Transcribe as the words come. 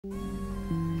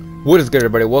What is good,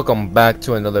 everybody? Welcome back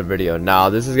to another video. Now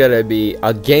this is gonna be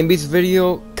a GameBeats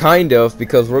video, kind of,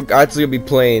 because we're actually gonna be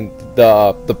playing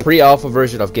the pre-alpha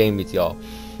version of GameBeats, y'all.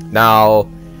 Now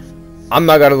I'm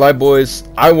not gonna lie, boys,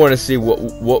 I want to see what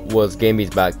was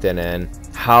GameBeats back then and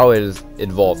how it is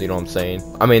evolved, you know what I'm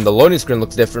saying? I mean, the loading screen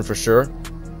looks different for sure.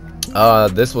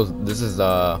 This was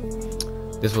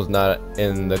not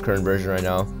in the current version right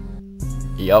now.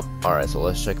 Yup. Alright, so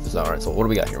let's check this out. Alright, so what do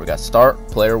we got here? We got start,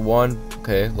 player 1,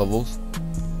 okay, levels,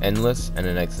 endless, and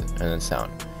then exit, and then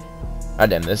sound.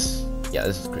 God damn, this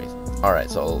is crazy.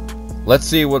 Alright, so let's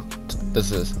see what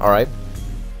this is. Alright.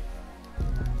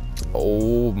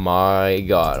 Oh my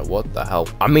god, what the hell?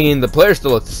 I mean, the players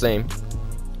still look the same.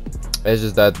 It's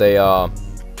just that they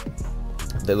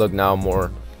look now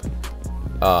more,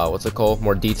 what's it called?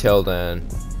 More detailed and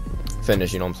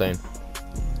finished, you know what I'm saying?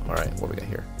 Alright, what do we got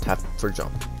here? Tap for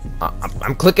jump.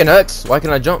 I'm clicking X. Why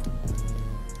can't I jump?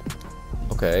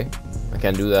 Okay, I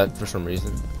can't do that for some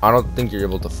reason. I don't think you're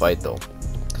able to fight though,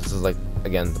 because this is like,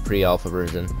 again, the pre-alpha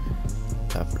version.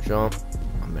 Tap for jump.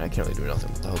 I mean, I can't really do nothing.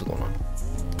 What the hell's going on?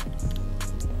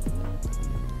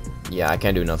 Yeah, I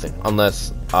can't do nothing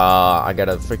unless I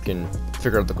gotta freaking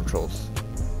figure out the controls.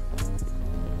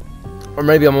 Or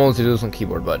maybe I'm only to do this on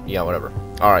keyboard, but yeah, whatever.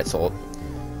 Alright, so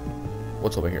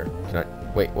what's over here? Can I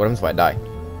wait? What happens if I die?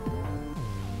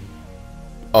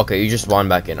 Okay, you just spawn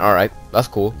back in. Alright, that's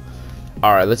cool.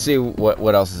 Alright, let's see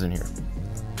what else is in here.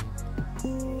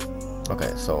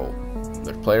 Okay, so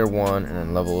there's player 1 and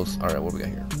then levels. Alright, what do we got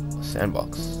here? A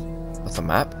sandbox. That's a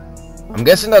map? I'm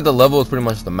guessing that the level is pretty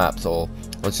much the map, so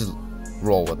let's just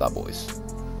roll with that, boys.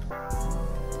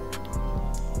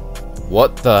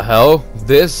 What the hell?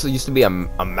 This used to be a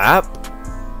map?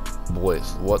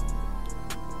 Boys, what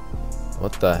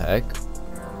the heck?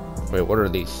 Wait, what are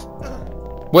these?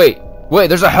 Wait,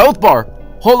 there's a health bar.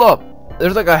 Hold up.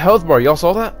 There's like a health bar. Y'all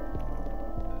saw that?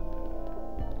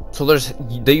 So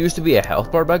there used to be a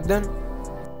health bar back then?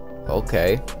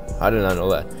 Okay. I did not know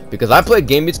that. Because I played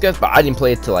GameBeats, guys, but I didn't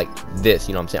play it to like this,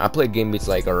 you know what I'm saying? I played GameBeats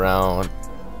like around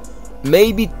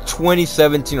maybe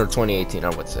 2017 or 2018, I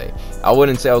would say. I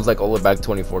wouldn't say I was like all the way back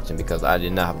 2014 because I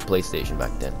did not have a PlayStation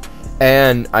back then.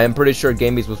 And I am pretty sure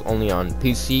GameBeats was only on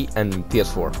PC and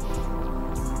PS4.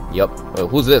 Yup.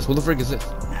 Who's this? Who the frick is this?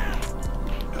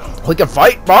 Oh, he can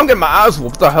fight? Bro, I'm getting my ass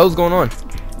whooped. What the hell's going on?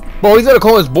 Bro, he's gonna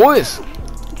call his boys.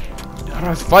 How do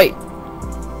I fight?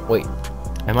 Wait.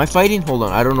 Am I fighting? Hold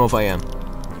on. I don't know if I am.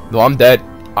 No, I'm dead.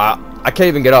 I can't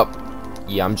even get up.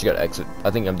 Yeah, I'm just gonna exit.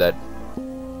 I think I'm dead.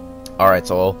 Alright,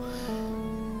 so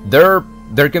there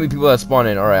can be people that spawn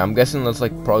in. Alright, I'm guessing that's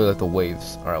like probably like the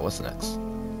waves. Alright, what's next?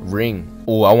 Ring.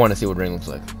 Oh, I want to see what ring looks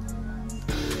like.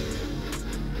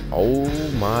 Oh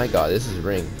my god, this is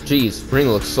ring. Jeez, ring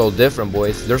looks so different,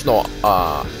 boys. There's no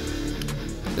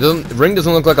ring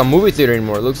doesn't look like a movie theater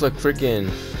anymore. It looks like freaking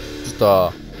just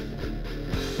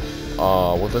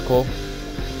what's it called?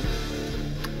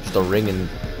 Just a ring in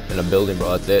a building,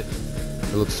 bro. That's it.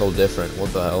 It looks so different.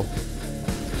 What the hell?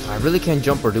 I really can't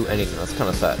jump or do anything. That's kind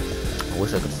of sad. I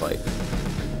wish I could fight.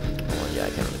 Oh yeah, I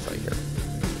can't really fight here.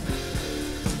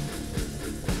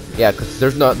 Yeah, cause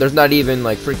there's not even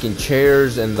like freaking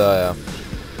chairs in the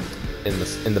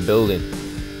building.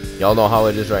 Y'all know how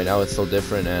it is right now. It's so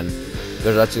different, and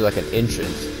there's actually like an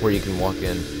entrance where you can walk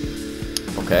in.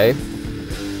 Okay.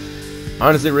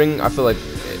 Honestly, ring, I feel like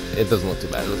it doesn't look too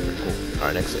bad. It looks pretty cool. All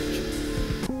right, next stage.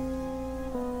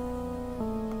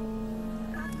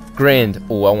 Grind.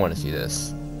 Oh, I want to see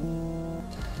this.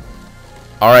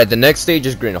 All right, the next stage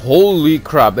is grind. Holy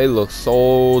crap, it looks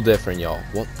so different, y'all.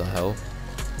 What the hell?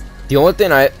 The only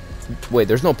thing wait,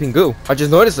 there's no Pingu. I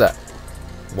just noticed that.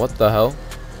 What the hell?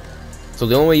 So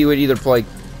the only way you would either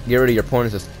get rid of your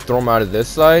opponents is throw them out of this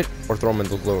side or throw them in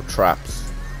those little traps.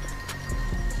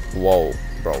 Whoa,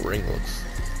 bro, ring looks.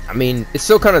 I mean, it's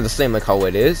still kind of the same like how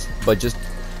it is, but just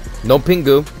no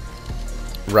Pingu,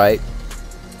 right?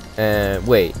 And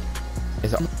wait,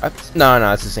 no,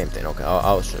 it's the same thing. Okay,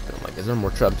 I was tripping. I'm like, is there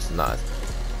more traps? Nah.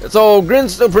 So Grin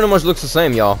still pretty much looks the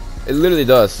same, y'all. It literally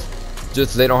does.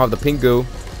 Just they don't have the Pingu,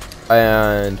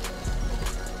 and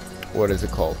what is it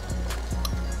called?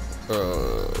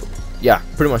 Yeah,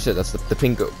 pretty much it. That's the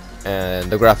Pingu,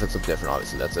 and the graphics look different.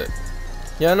 Obviously, that's it.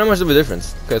 Yeah, not much of a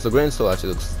difference. Okay, so Grain still actually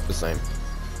looks the same.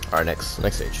 All right, next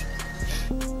stage.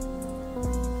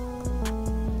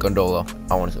 Gondola.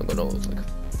 I want to see what Gondola looks like.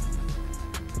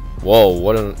 Whoa,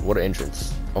 what an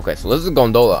entrance. Okay, so this is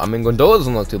Gondola. I mean, Gondola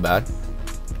doesn't look too bad.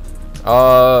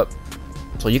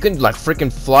 So you can like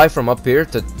freaking fly from up here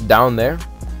to down there.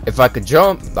 If I could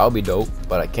jump, that would be dope,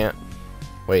 but I can't.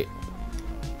 Wait.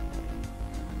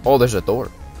 Oh, there's a door.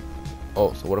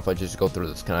 Oh, so what if I just go through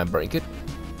this? Can I break it?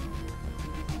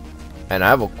 And I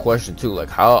have a question too, like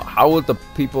how would the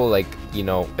people, like, you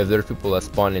know, if there's people that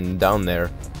spawn in down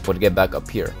there, would get back up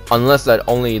here? Unless that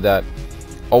only that,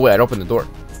 oh wait, I'd opened the door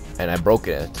and I broke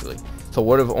it actually. So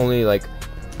what if only, like,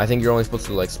 I think you're only supposed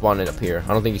to like spawn it up here.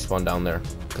 I don't think you spawn down there,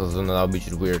 because then that would be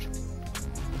just weird.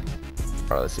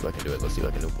 Alright, let's see if I can do it. Let's see if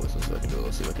I can do it, boys. Let's see if I can do it.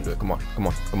 Let's see if I can do it. Come on, come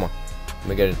on, come on. Let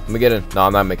me get in. Let me get in. No,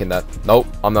 I'm not making that. Nope,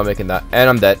 I'm not making that. And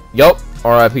I'm dead. Yup.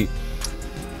 RIP.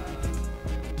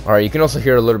 Alright, you can also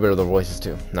hear a little bit of the voices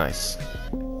too. Nice.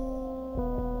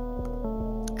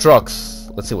 Trucks.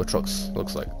 Let's see what trucks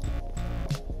looks like.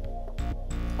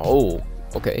 Oh,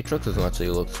 okay. Trucks doesn't actually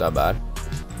look that bad.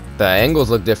 The angles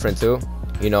look different too.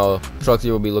 You know, trucks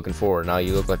you will be looking forward. Now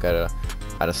you look like at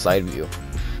a side view.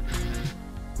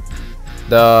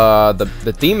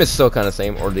 The theme is still kind of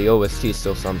same, or the OST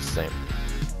still sounds the same.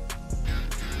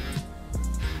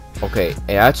 Okay,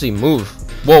 it actually moved.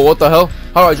 Whoa, what the hell?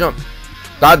 How do I jump?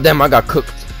 God damn, I got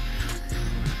cooked.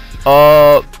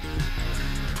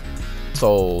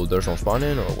 So there's no spawn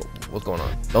in, or what's going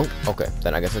on? No? Okay,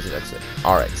 then I guess I should exit.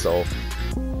 Alright, so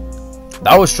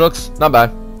that was trucks, not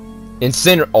bad.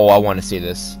 Incinerator. Oh, I want to see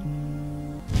this.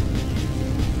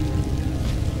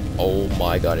 Oh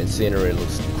my god, Incinerator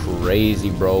looks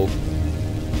crazy, bro.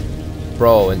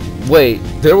 Bro, and wait,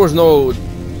 there's no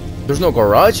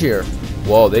garage here.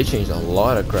 Whoa, they changed a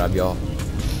lot of crap, y'all.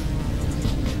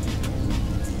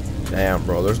 Damn,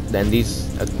 bro. And these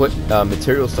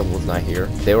material stuff was not here.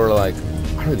 They were like, I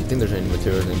don't really think there's any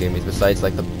materials in the game besides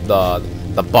like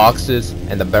the boxes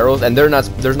and the barrels, and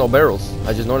there's no barrels.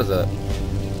 I just noticed that.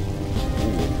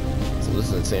 Ooh. So this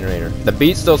is Incinerator. The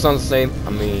beat still sounds the same. I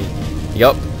mean,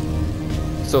 yup,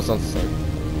 still sounds the same.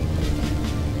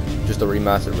 Just a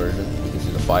remastered version. You can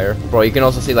see the fire, bro. You can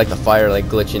also see like the fire like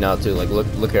glitching out too. Like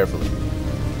look carefully.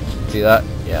 See that?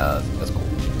 Yeah, that's cool.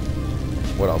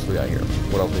 What else we got here?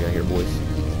 What else we got here, boys?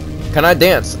 Can I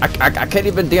dance? I can't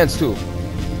even dance too.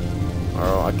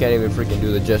 Oh, I can't even freaking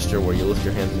do the gesture where you lift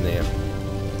your hands in the air.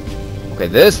 Okay,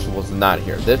 this was not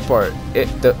here. This part,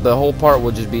 the whole part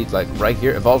would just be like right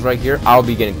here. If I was right here, I'll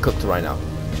be getting cooked right now.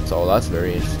 So that's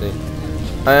very interesting.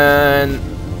 And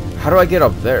how do I get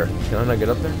up there? Can I not get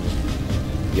up there?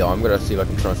 Yo, I'm gonna see if I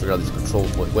can try to figure out these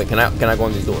controls. Wait, can I go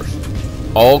on these doors?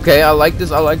 Okay, I like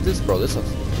this. I like this, bro. This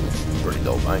looks pretty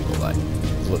dope. I ain't gonna lie.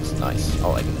 This looks nice. I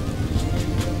like it.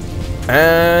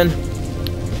 And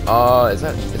is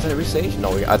that every stage?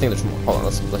 No, I think there's more. Hold on,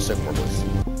 let's check more, boys.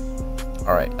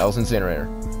 All right, that was Incinerator.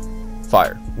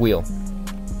 Fire. Wheel.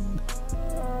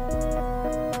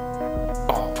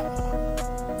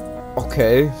 Oh.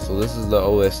 Okay, so this is the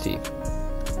OST.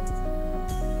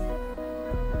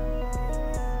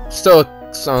 Still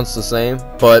sounds the same,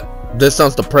 but this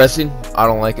sounds depressing. I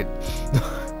don't like it.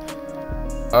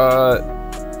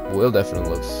 Will definitely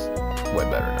looks way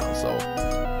better now. So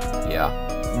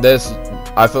yeah, this,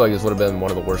 I feel like this would have been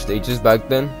one of the worst stages back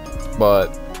then,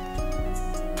 but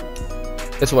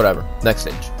it's whatever. Next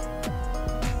stage.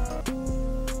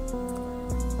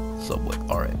 Subway.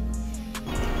 All right.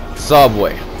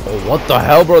 Subway. Oh, what the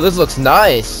hell, bro? This looks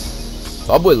nice.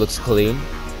 Subway looks clean.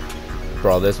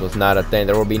 Bro, this was not a thing.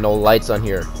 There would be no lights on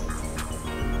here.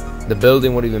 The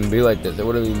building wouldn't even be like this. It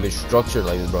wouldn't even be structured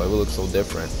like this, bro. It would look so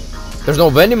different. There's no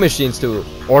vending machines too,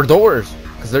 or doors,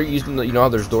 because they're using the, you know how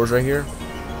there's doors right here?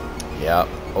 Yeah,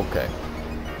 okay.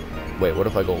 Wait, what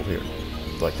if I go over here?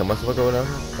 Like, am I supposed to go down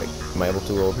here? Wait, am I able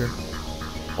to go over here?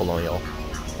 Hold on, y'all.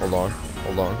 Hold on,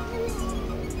 hold on.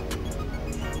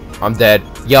 I'm dead.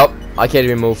 Yup, I can't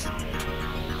even move.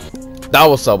 That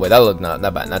was Subway. That looked not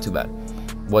bad, not too bad.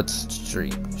 What's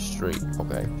street? Street,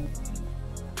 okay.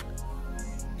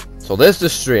 So this is the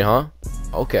street, huh?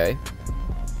 Okay.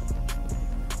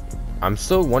 I'm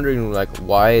still wondering like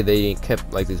why they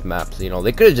kept like these maps. You know,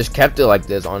 they could have just kept it like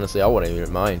this. Honestly, I wouldn't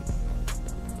even mind.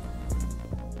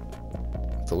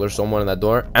 So there's someone in that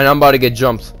door, and I'm about to get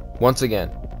jumped once again.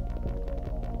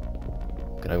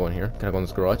 Can I go in here? Can I go in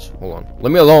this garage? Hold on.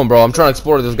 Let me alone, bro. I'm trying to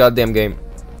explore this goddamn game.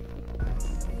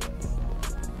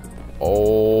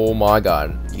 Oh my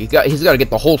god. He's got to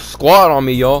get the whole squad on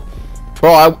me, y'all.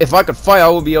 Bro, if I could fight, I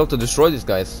would be able to destroy these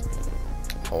guys.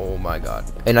 Oh my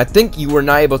god. And I think you were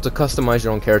not able to customize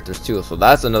your own characters too. So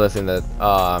that's another thing that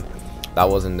that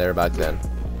wasn't there back then.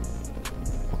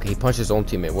 Okay, he punched his own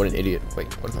teammate. What an idiot.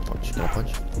 Wait, what if I punch? Can I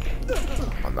punch?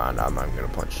 I'm not even gonna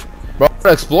punch. Bro, I'm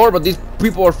gonna explore, but these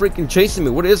people are freaking chasing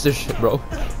me. What is this shit, bro?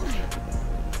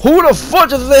 Who the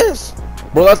fuck is this?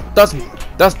 Bro,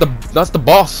 that's the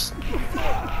boss.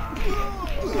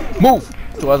 Move!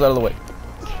 2 eyes out of the way.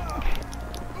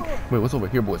 Wait, what's over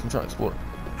here, boys? I'm trying to explore.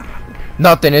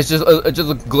 Nothing. It's just a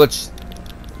glitch.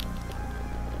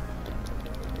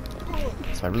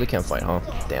 So I really can't fight, huh?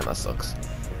 Damn, that sucks.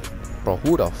 Bro,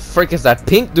 who the frick is that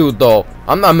pink dude, though?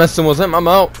 I'm not messing with him. I'm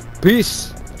out.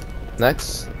 Peace.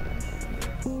 Next.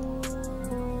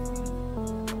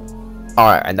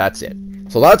 Alright, and that's it.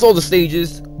 So that's all the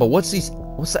stages. But what's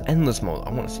the endless mode?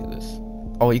 I want to see this.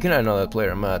 Oh, you can add another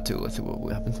player. I'm gonna add 2. Let's see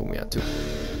what happens when we add 2.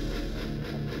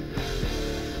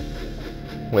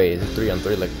 Wait, is it 3 on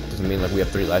 3? Like, does it mean like we have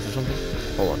 3 lives or something?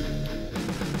 Hold on.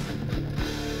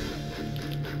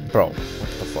 Bro, what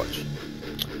the fudge?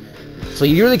 So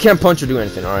you really can't punch or do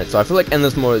anything. Alright, so I feel like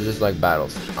endless mode is just like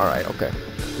battles. Alright, okay.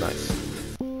 Nice.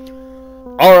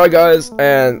 Alright, guys,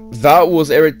 and that was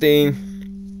everything.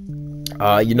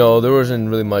 You know, there wasn't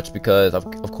really much because,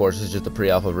 of course, it's just a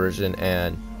pre-alpha version,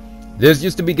 and this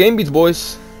used to be Game Beats,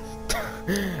 boys.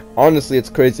 Honestly, it's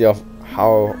crazy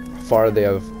how far they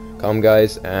have come,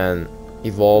 guys, and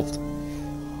evolved.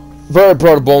 Very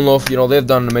proud of Bolnoff. You know, they've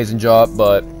done an amazing job,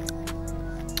 but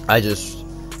I just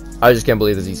can't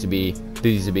believe this used to be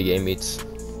Game Beats.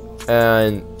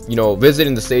 And you know,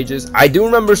 visiting the stages, I do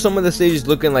remember some of the stages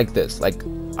looking like this. Like,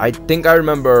 I think I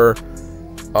remember,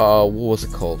 what was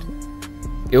it called?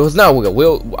 It was not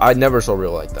Wheel. I never saw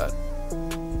Wheel like that.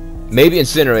 Maybe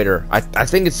Incinerator. I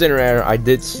think Incinerator, I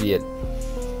did see it.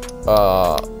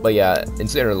 But yeah,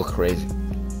 Incinerator looked crazy.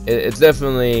 It's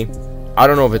definitely, I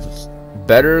don't know if it's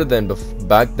better than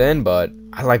back then, but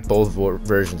I like both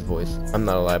versions, boys. I'm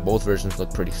not gonna lie, both versions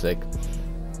look pretty sick.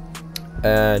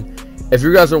 And if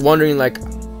you guys are wondering, like,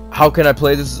 how can I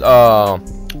play this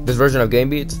this version of Game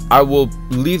Beats, I will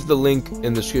leave the link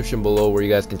in the description below where you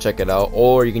guys can check it out,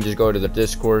 or you can just go to the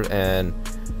Discord and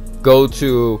go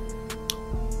to,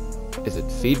 is it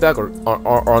feedback or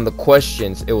on the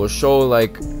questions, it will show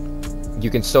like you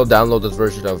can still download this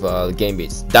version of the Game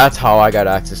Beats. That's how I got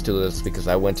access to this, because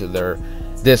I went to their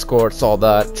Discord, saw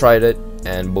that, tried it,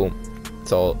 and boom.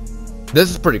 So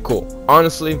this is pretty cool,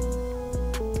 honestly.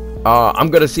 I'm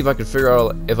gonna see if I can figure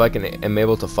out if I am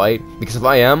able to fight, because if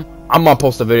I am, I'm gonna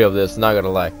post a video of this, not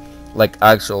gonna lie, like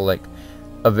actual, like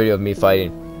a video of me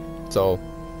fighting. So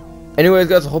anyways,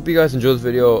 guys, I hope you guys enjoyed this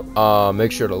video.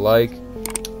 Make sure to like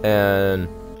and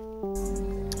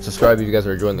subscribe if you guys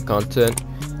are enjoying the content.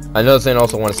 Another thing I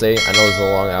also want to say, I know this is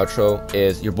a long outro,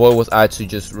 is your boy was actually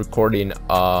just recording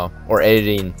or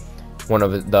editing one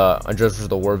of the Unjust vs.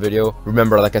 the World video.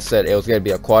 Remember, like I said, it was gonna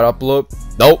be a quad upload.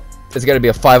 Nope, it's gonna be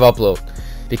a 5 upload,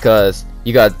 because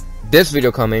you got this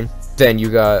video coming, then you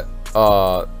got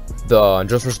the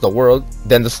Unjust vs. the World,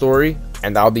 then the story,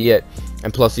 and that'll be it.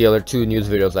 And plus the other 2 news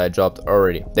videos that I dropped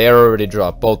already. They are already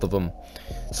dropped, both of them.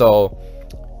 So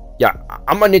yeah,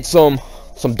 I'm gonna need some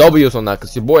W's on that,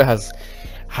 because your boy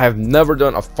have never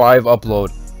done a 5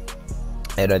 upload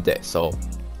in a day. So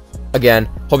again,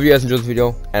 hope you guys enjoyed the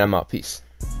video, and I'm out. Peace.